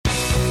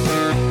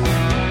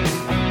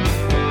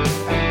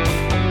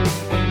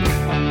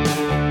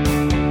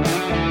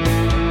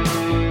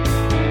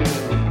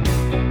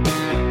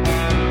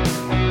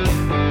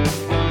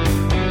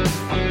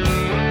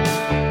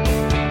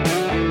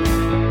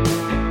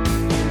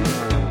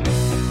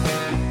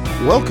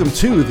Welcome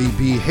to the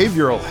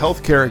Behavioral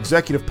Healthcare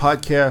Executive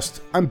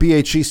Podcast. I'm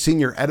BHE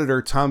Senior Editor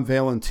Tom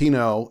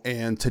Valentino,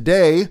 and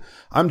today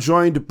I'm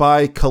joined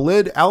by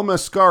Khalid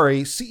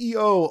Al-Mascari,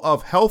 CEO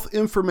of Health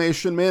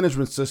Information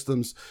Management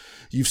Systems.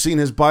 You've seen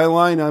his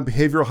byline on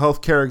Behavioral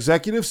Healthcare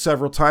Executive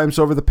several times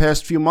over the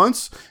past few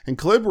months. And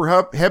Khalid, we're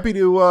happy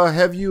to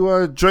have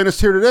you join us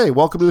here today.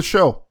 Welcome to the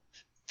show.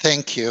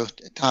 Thank you,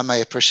 Tom. I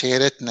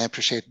appreciate it, and I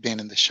appreciate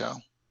being in the show.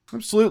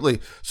 Absolutely.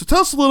 So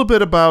tell us a little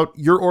bit about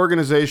your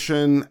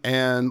organization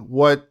and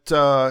what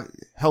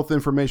Health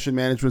Information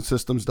Management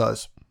Systems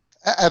does.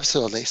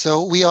 Absolutely.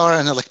 So we are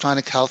an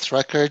electronic health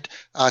record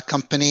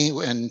company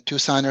in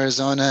Tucson,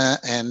 Arizona,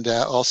 and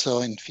also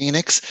in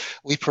Phoenix.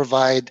 We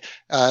provide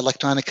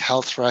electronic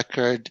health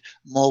record,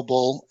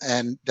 mobile,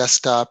 and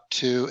desktop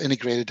to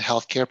integrated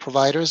healthcare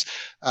providers.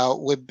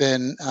 We've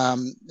been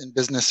in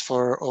business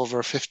for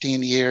over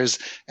 15 years,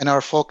 and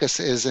our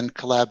focus is in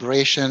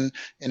collaboration,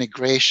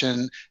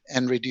 integration,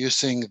 and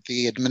reducing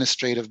the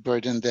administrative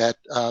burden that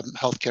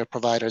healthcare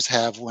providers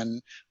have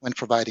when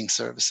providing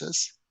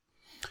services.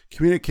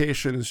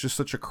 Communication is just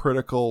such a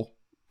critical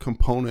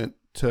component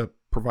to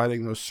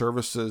providing those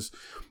services.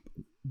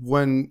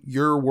 When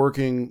you're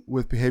working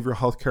with behavioral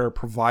healthcare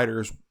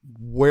providers,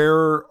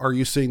 where are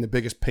you seeing the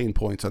biggest pain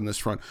points on this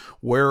front?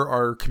 Where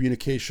are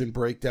communication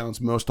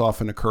breakdowns most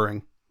often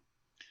occurring?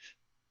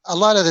 A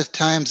lot of the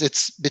times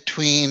it's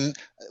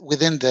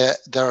within the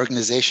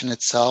organization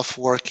itself,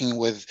 working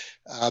with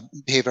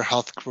behavioral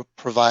health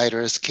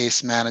providers,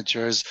 case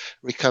managers,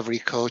 recovery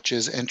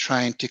coaches, and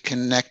trying to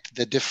connect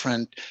the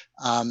different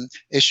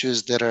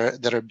issues that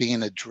are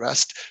being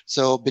addressed.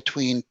 So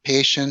between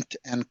patient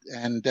and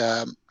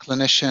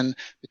clinician,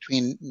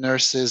 between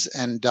nurses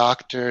and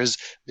doctors,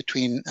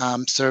 between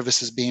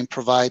services being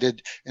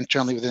provided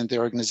internally within the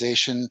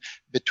organization,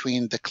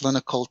 between the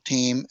clinical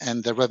team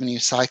and the revenue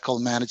cycle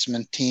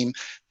management team,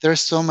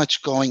 there's so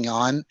much going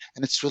on,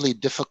 and it's really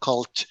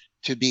difficult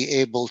to be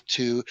able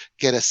to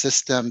get a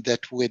system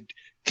that would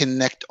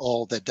connect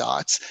all the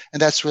dots. And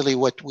that's really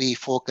what we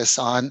focus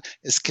on,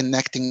 is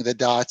connecting the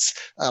dots,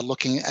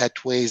 looking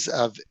at ways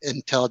of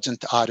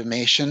intelligent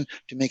automation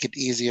to make it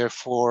easier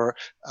for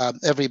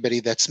everybody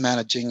that's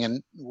managing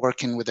and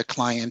working with a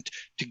client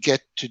to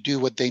get to do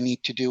what they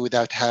need to do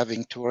without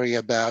having to worry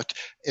about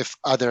if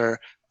other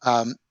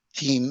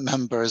team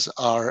members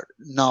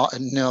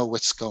know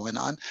what's going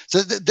on. So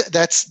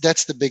that's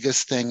the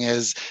biggest thing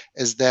is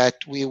that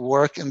we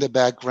work in the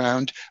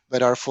background,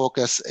 but our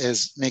focus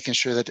is making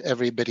sure that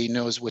everybody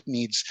knows what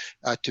needs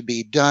to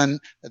be done,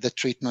 the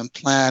treatment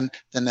plan,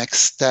 the next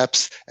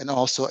steps, and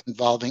also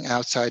involving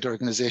outside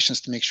organizations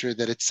to make sure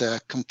that it's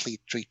a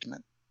complete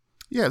treatment.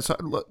 Yeah. So,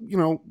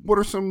 what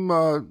are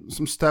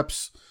some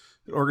steps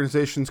that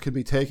organizations can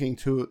be taking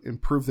to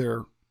improve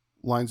their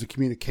lines of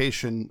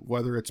communication,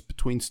 whether it's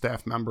between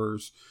staff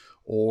members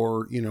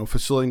or,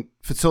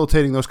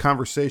 facilitating those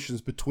conversations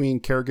between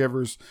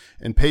caregivers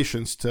and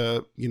patients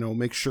to,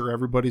 make sure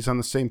everybody's on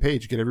the same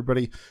page, get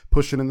everybody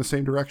pushing in the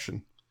same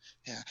direction?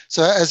 Yeah.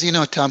 So as you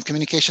know, Tom,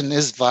 communication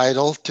is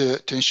vital to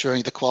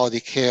ensuring the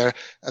quality care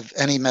of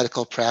any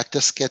medical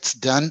practice gets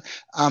done.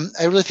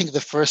 I really think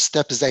the first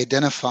step is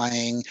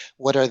identifying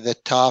what are the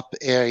top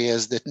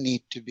areas that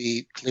need to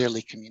be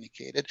clearly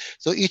communicated.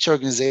 So each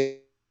organization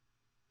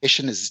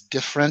is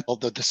different,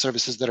 although the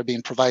services that are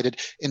being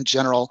provided in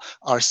general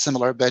are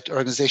similar, but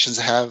organizations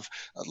have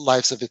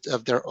lives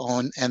of their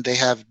own, and they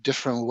have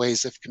different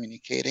ways of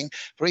communicating.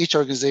 For each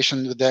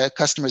organization, with the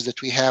customers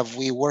that we have,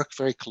 we work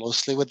very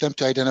closely with them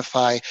to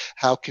identify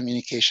how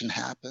communication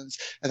happens.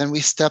 And then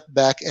we step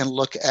back and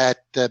look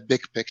at the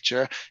big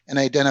picture and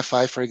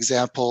identify, for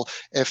example,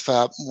 if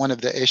one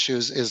of the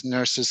issues is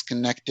nurses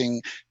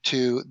connecting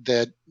to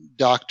the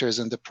doctors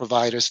and the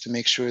providers to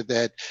make sure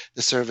that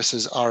the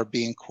services are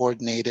being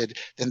coordinated,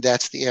 then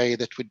that's the area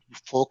that would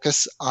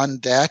focus on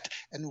that.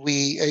 And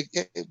we,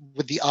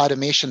 with the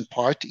automation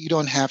part, you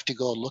don't have to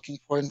go looking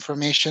for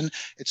information.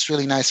 It's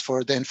really nice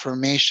for the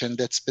information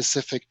that's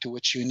specific to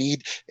what you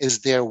need is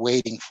there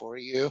waiting for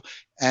you.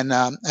 And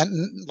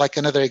like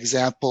another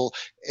example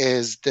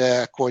is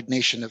the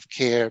coordination of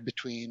care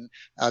between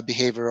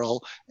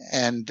behavioral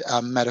and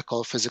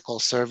medical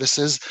physical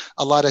services.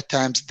 A lot of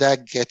times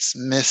that gets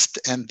missed,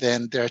 and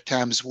then there are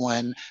times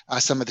when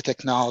some of the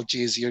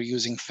technologies you're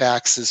using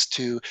faxes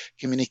to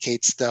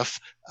communicate stuff.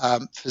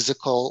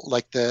 Physical,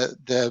 like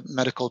the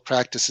medical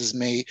practices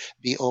may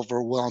be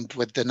overwhelmed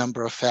with the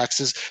number of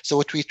faxes. So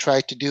what we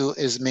try to do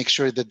is make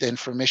sure that the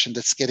information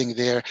that's getting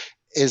there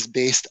is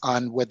based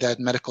on what that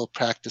medical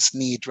practice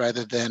need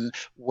rather than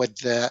what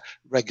the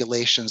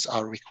regulations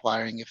are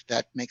requiring, if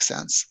that makes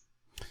sense.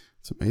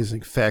 It's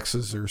amazing.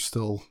 Faxes are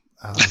still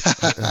a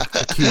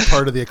key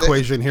part of the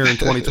equation here in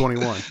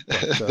 2021.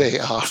 But, they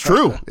are. It's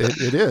true.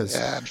 It is.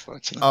 Yeah,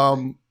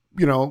 unfortunately.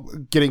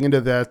 Getting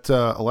into that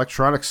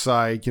electronic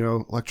side,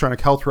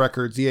 electronic health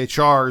records,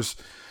 EHRs,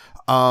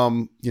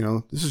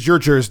 this is your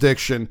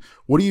jurisdiction.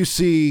 What do you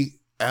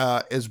see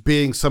as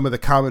being some of the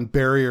common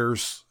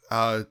barriers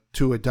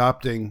to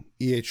adopting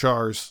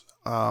EHRs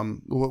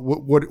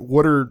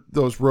What are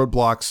those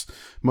roadblocks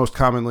most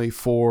commonly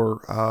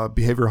for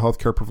behavioral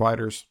healthcare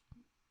providers?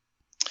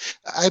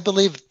 I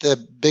believe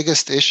the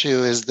biggest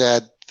issue is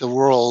that the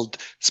world,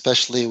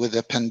 especially with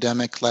the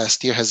pandemic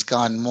last year, has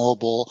gone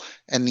mobile,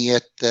 and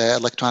yet the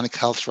electronic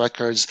health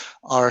records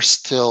are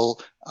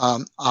still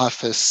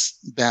office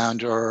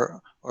bound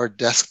or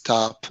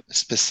desktop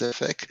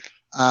specific.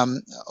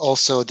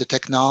 Also, the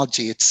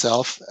technology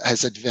itself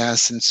has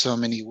advanced in so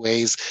many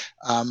ways.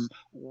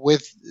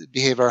 With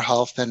behavioral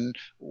health and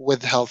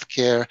with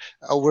healthcare,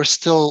 we're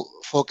still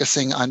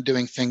focusing on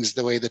doing things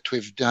the way that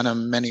we've done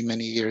them many,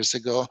 many years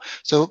ago.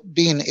 So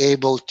being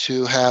able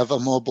to have a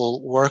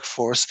mobile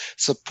workforce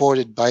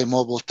supported by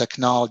mobile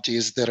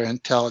technologies that are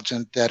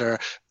intelligent, that are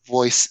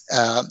voice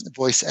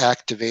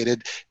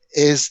activated,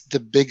 is the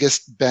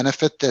biggest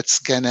benefit that's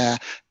going to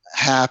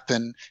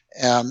happen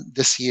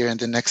this year and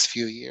the next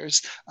few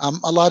years.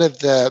 A lot of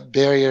the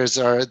barriers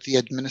are the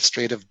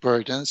administrative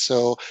burden.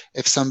 So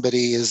if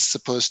somebody is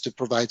supposed to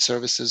provide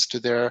services to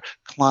their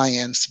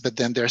clients, but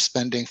then they're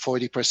spending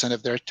 40%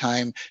 of their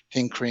time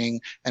tinkering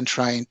and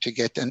trying to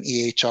get an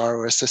EHR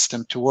or a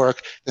system to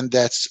work, then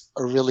that's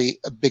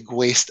a big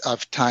waste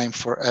of time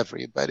for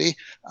everybody.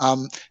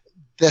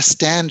 The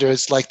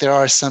standards, like there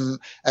are some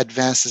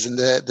advances in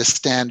the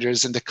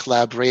standards and the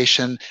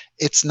collaboration.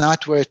 It's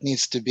not where it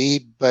needs to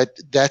be, but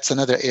that's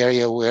another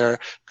area where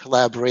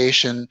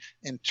collaboration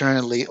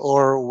internally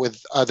or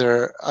with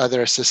other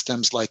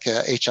systems like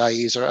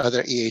HIEs or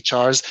other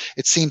EHRs,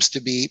 it seems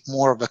to be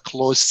more of a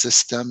closed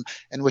system.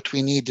 And what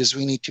we need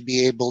to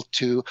be able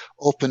to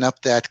open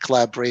up that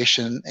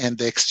collaboration and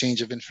the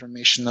exchange of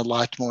information a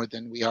lot more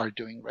than we are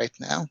doing right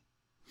now.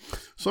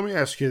 So let me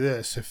ask you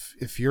this.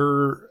 If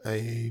you're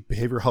a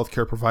behavioral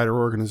healthcare provider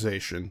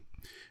organization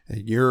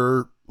and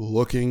you're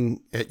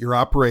looking at your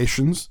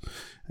operations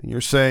and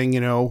you're saying,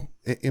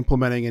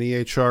 implementing an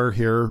EHR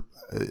here,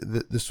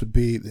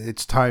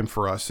 it's time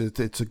for us.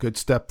 It's a good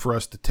step for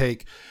us to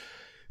take.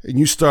 And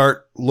you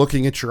start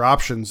looking at your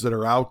options that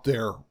are out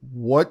there.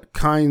 What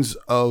kinds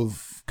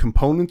of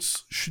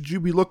components should you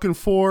be looking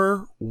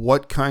for?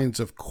 What kinds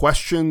of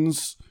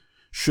questions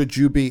should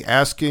you be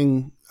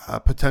asking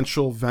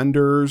potential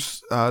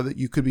vendors that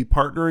you could be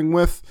partnering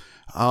with?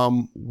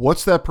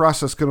 What's that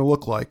process going to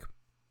look like?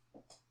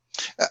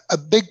 A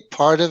big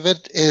part of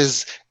it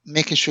is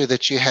making sure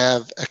that you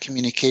have a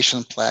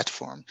communication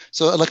platform.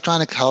 So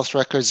electronic health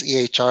records,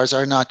 EHRs,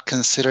 are not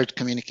considered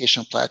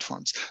communication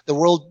platforms. The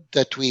world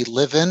that we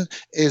live in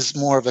is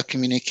more of a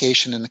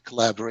communication and a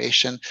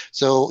collaboration.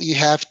 So you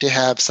have to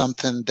have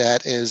something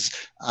that is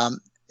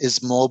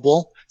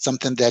mobile,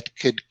 something that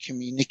could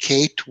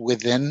communicate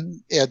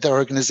within the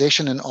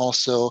organization and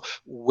also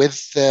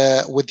with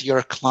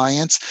your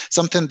clients,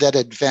 something that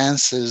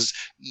advances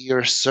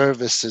your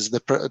services,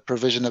 the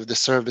provision of the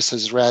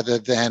services, rather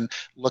than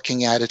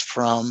looking at it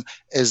from,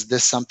 is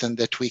this something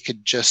that we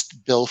could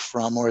just bill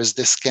from, or is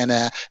this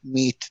gonna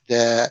meet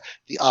the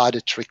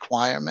audit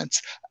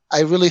requirements?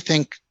 I really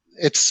think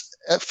it's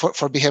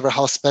for behavioral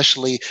health,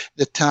 especially,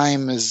 the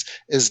time is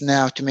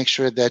now to make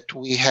sure that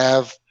we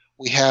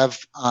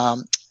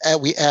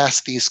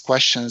ask these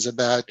questions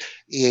about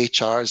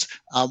EHRs.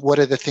 What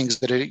are the things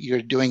that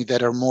you're doing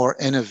that are more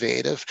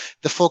innovative?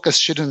 The focus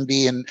shouldn't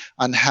be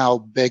on how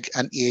big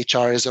an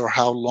EHR is or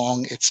how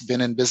long it's been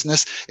in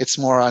business. It's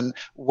more on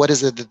what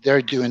is it that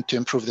they're doing to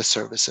improve the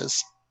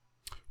services.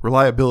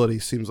 Reliability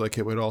seems like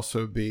it would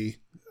also be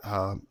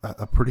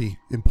a pretty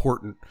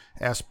important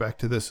aspect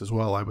to this as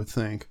well, I would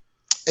think.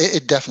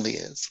 It definitely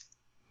is.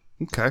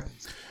 Okay.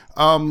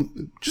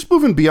 Just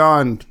moving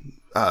beyond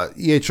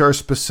EHR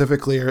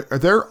specifically, are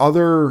there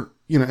other,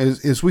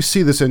 as we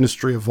see this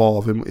industry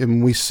evolve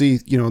and we see,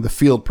 the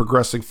field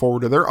progressing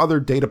forward, are there other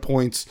data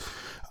points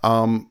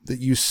that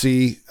you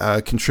see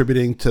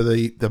contributing to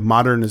the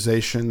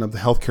modernization of the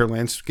healthcare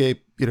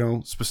landscape,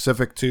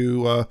 specific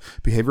to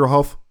behavioral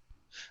health?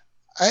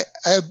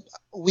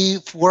 We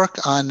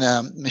work on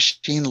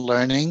machine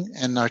learning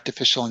and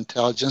artificial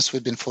intelligence.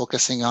 We've been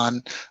focusing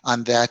on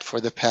that for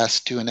the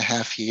past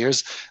 2.5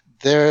 years.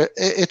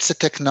 It's a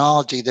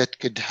technology that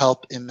could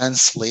help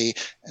immensely,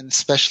 and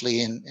especially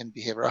in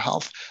behavioral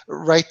health.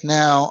 Right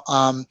now,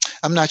 I'm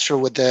not sure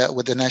what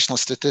the national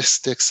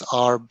statistics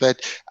are,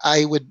 but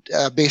I would,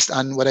 based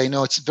on what I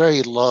know, it's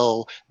very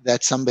low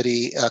that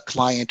a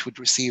client would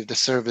receive the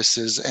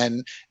services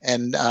and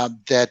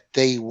that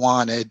they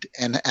wanted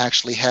and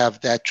actually have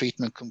that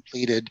treatment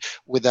completed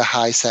with a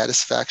high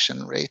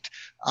satisfaction rate.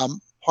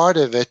 Part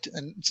of it,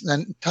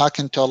 and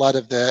talking to a lot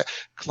of the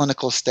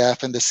clinical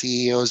staff and the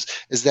CEOs,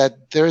 is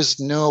that there's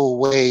no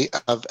way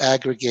of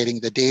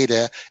aggregating the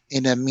data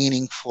in a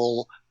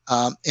meaningful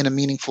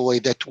way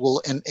that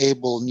will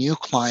enable new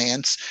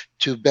clients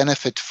to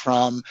benefit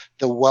from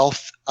the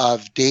wealth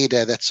of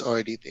data that's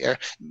already there.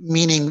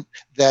 Meaning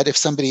that if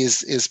somebody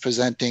is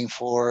presenting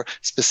for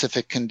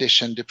specific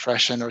condition,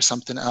 depression or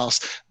something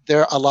else,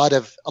 there are a lot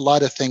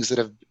of things that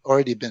have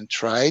already been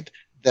tried,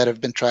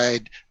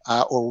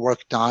 or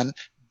worked on,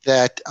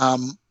 that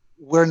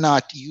we're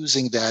not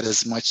using that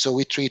as much. So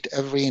we treat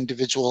every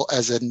individual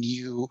as a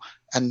new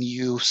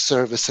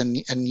service,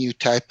 a new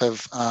type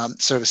of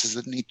services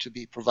that need to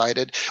be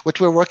provided.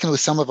 What we're working with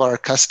some of our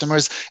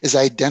customers is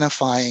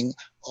identifying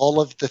all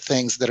of the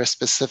things that are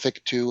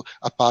specific to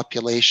a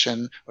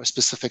population or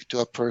specific to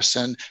a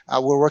person.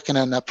 We're working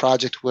on a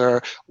project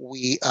where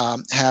we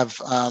have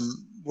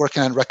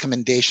working on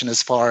recommendation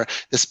as far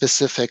the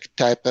specific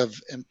type of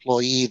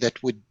employee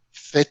that would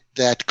fit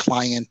that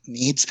client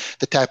needs,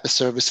 the type of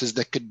services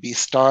that could be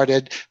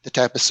started, the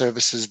type of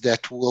services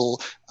that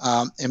will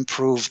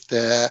improve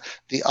the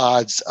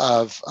odds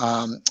of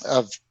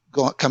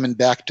coming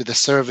back to the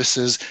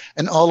services.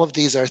 And all of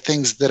these are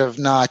things that have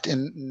not,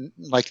 in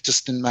my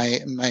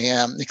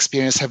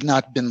experience, have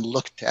not been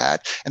looked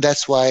at. And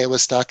that's why I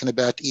was talking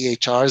about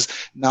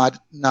EHRs,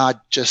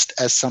 not just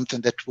as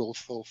something that will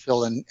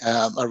fulfill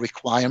a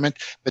requirement,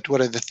 but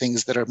what are the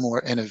things that are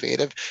more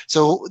innovative.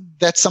 So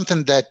that's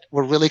something that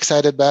we're really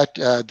excited about,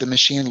 the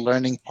machine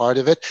learning part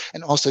of it,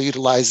 and also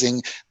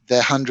utilizing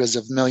the hundreds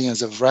of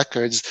millions of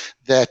records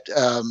that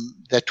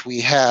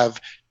we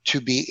have to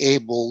be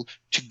able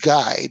to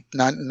guide,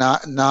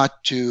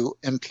 not to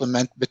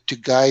implement, but to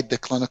guide the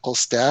clinical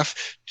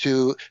staff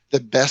to the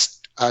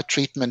best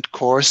treatment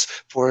course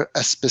for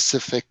a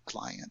specific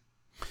client.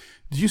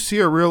 Do you see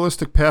a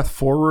realistic path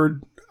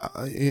forward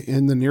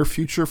in the near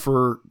future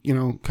for,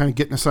 kind of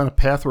getting us on a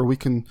path where we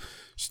can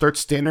start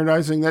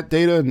standardizing that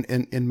data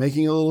and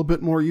making it a little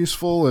bit more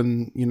useful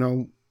and,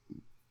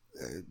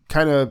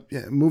 kind of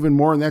moving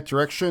more in that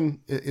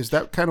direction? Is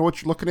that kind of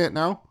what you're looking at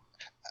now?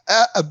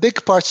 A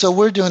big part, so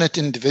we're doing it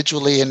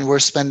individually and we're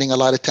spending a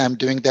lot of time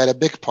doing that. A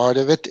big part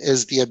of it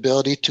is the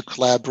ability to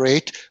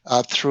collaborate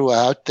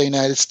throughout the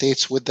United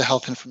States with the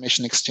health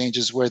information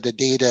exchanges where the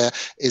data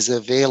is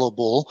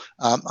available,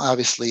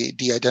 obviously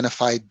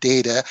de-identified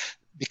data,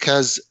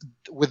 because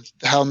with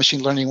how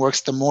machine learning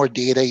works, the more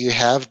data you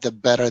have, the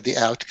better the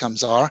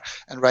outcomes are.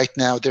 And right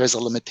now, there's a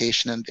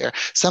limitation in there.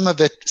 Some of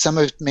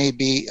it may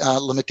be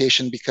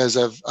limitation because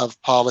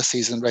of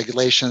policies and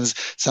regulations.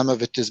 Some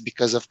of it is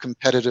because of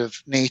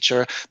competitive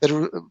nature. But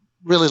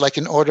really,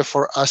 in order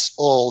for us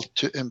all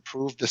to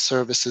improve the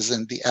services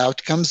and the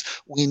outcomes,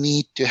 we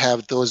need to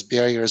have those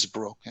barriers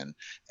broken.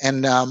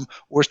 And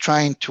we're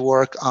trying to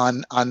work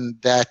on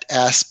that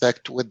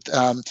aspect with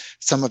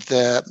some of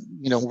the,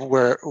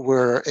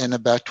 we're in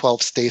about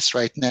 12 states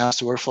right now.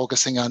 So we're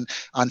focusing on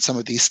some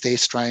of these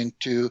states, trying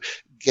to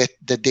get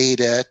the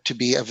data to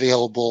be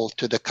available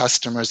to the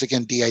customers,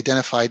 again,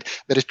 de-identified,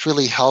 but it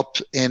really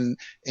helped in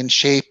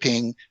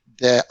shaping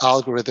the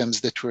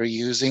algorithms that we're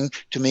using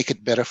to make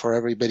it better for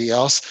everybody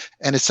else.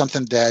 And it's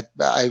something that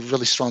I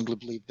really strongly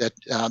believe that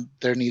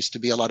there needs to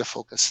be a lot of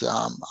focus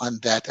on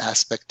that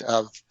aspect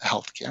of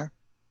healthcare.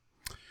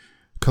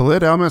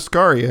 Khalid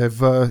Al-Mascari,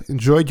 I've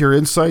enjoyed your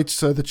insights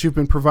that you've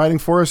been providing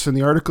for us in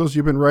the articles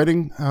you've been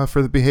writing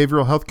for the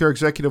Behavioral Healthcare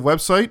Executive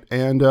website,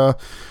 and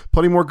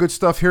plenty more good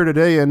stuff here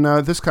today in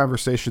this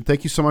conversation.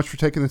 Thank you so much for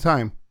taking the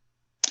time.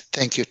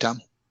 Thank you,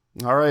 Tom.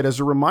 All right. As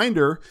a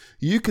reminder,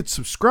 you could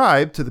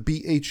subscribe to the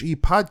BHE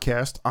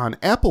podcast on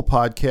Apple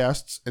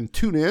Podcasts and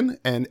TuneIn,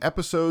 and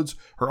episodes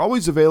are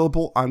always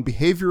available on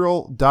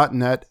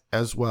behavioral.net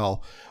as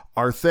well.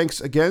 Our thanks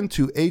again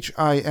to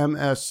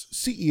HIMS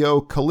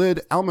CEO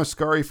Khalid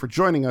Al-Mascari for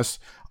joining us.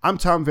 I'm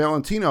Tom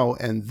Valentino,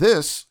 and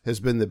this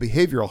has been the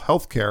Behavioral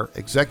Healthcare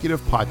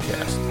Executive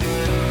Podcast.